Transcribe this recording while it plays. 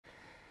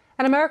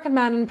An American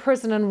man in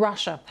prison in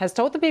Russia has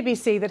told the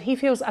BBC that he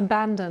feels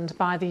abandoned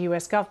by the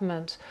US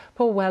government.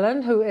 Paul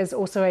Whelan, who is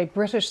also a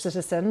British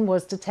citizen,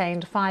 was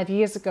detained 5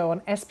 years ago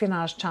on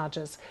espionage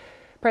charges.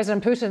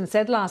 President Putin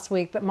said last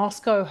week that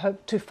Moscow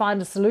hoped to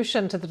find a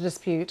solution to the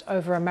dispute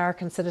over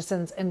American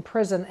citizens in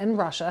prison in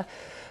Russia.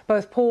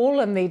 Both Paul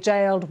and the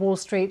jailed Wall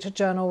Street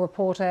Journal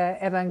reporter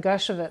Evan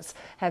Gershkovich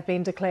have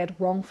been declared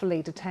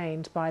wrongfully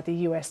detained by the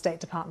US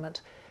State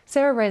Department.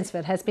 Sarah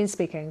Rainsford has been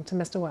speaking to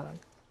Mr. Whelan.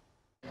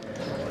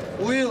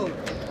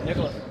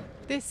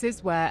 This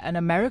is where an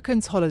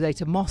American's holiday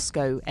to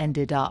Moscow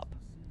ended up,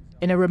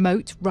 in a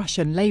remote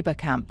Russian labour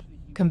camp,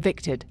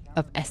 convicted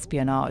of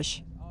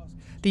espionage.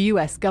 The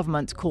US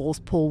government calls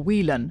Paul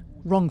Whelan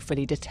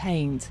wrongfully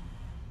detained.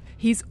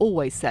 He's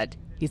always said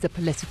he's a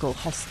political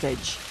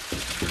hostage.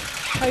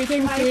 How are you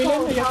doing,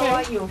 Whelan? How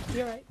are you?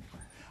 You're right.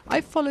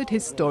 I've followed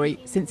his story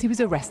since he was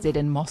arrested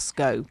in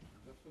Moscow.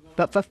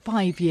 But for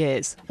 5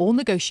 years, all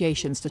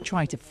negotiations to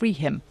try to free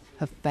him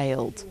have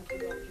failed.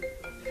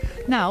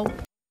 Now,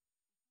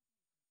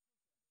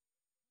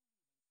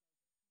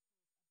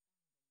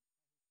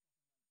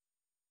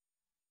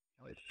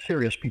 it's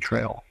serious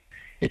betrayal.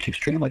 It's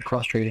extremely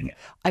frustrating.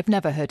 I've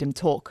never heard him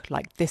talk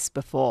like this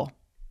before.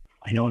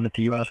 I know that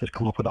the U.S. has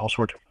come up with all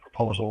sorts of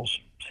proposals,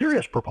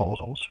 serious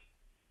proposals,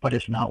 but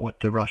it's not what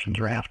the Russians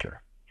are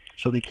after.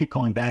 So they keep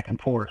going back and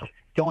forth.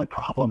 The only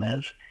problem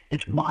is,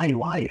 it's my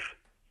life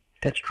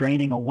that's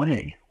draining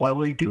away while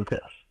we do this.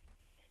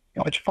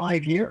 You know, it's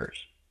 5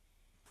 years.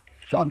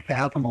 It's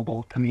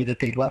unfathomable to me that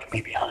they left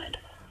me behind.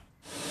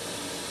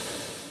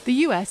 The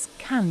US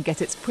can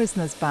get its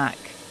prisoners back.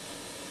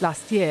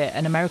 Last year,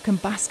 an American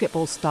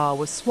basketball star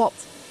was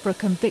swapped for a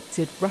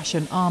convicted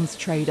Russian arms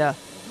trader,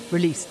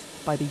 released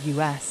by the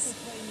US.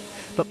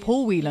 But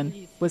Paul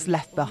Whelan was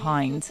left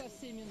behind.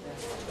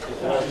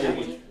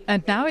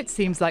 And now it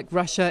seems like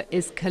Russia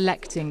is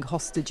collecting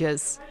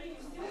hostages.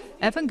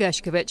 Evan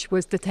Gershkovich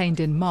was detained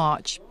in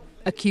March,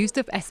 accused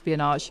of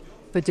espionage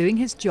for doing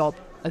his job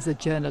as a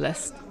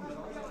journalist.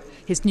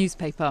 His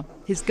newspaper,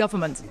 his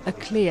government are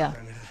clear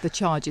the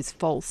charge is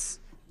false.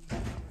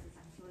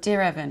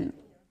 Dear Evan,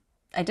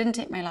 I didn't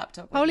take my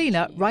laptop.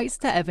 Paulina writes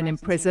to Evan in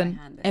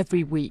prison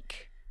every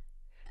week.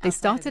 They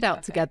started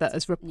out together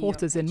as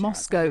reporters in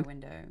Moscow.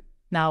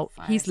 Now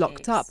he's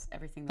locked up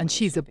and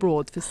she's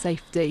abroad for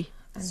safety.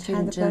 I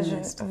had the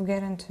pleasure of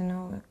getting to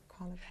know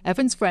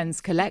Evan's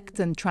friends collect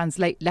and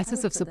translate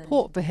letters of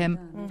support for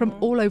him from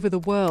all over the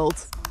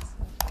world,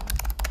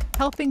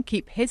 helping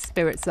keep his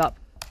spirits up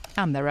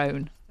and their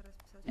own.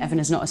 Evan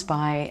is not a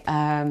spy,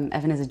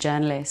 Evan is a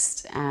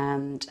journalist,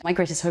 and my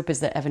greatest hope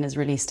is that Evan is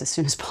released as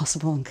soon as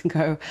possible and can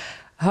go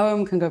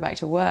home, can go back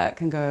to work,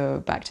 can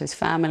go back to his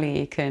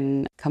family,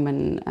 can come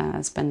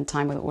and spend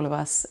time with all of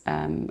us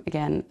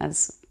again,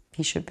 as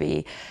he should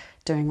be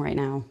doing right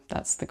now.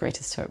 That's the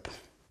greatest hope.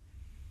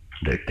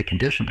 The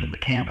conditions in the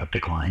camp have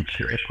declined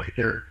seriously.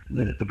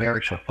 The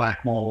barracks are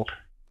black mold.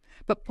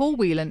 But Paul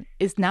Whelan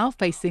is now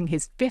facing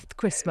his 5th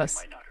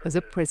Christmas as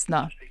a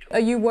prisoner. Are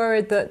you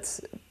worried that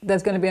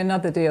there's going to be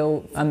another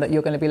deal and that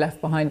you're going to be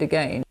left behind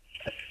again?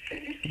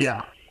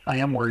 Yeah, I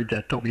am worried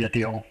that there'll be a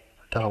deal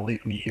that'll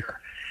leave me here.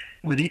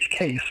 With each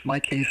case, my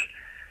case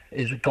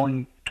is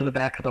going to the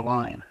back of the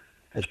line.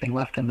 It's being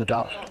left in the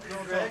dust.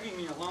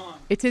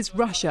 It is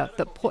Russia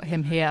that put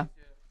him here.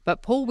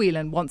 But Paul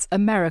Whelan wants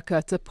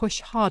America to push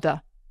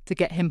harder to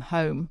get him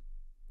home.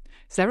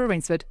 Sarah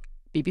Rainsford,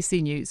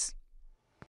 BBC News.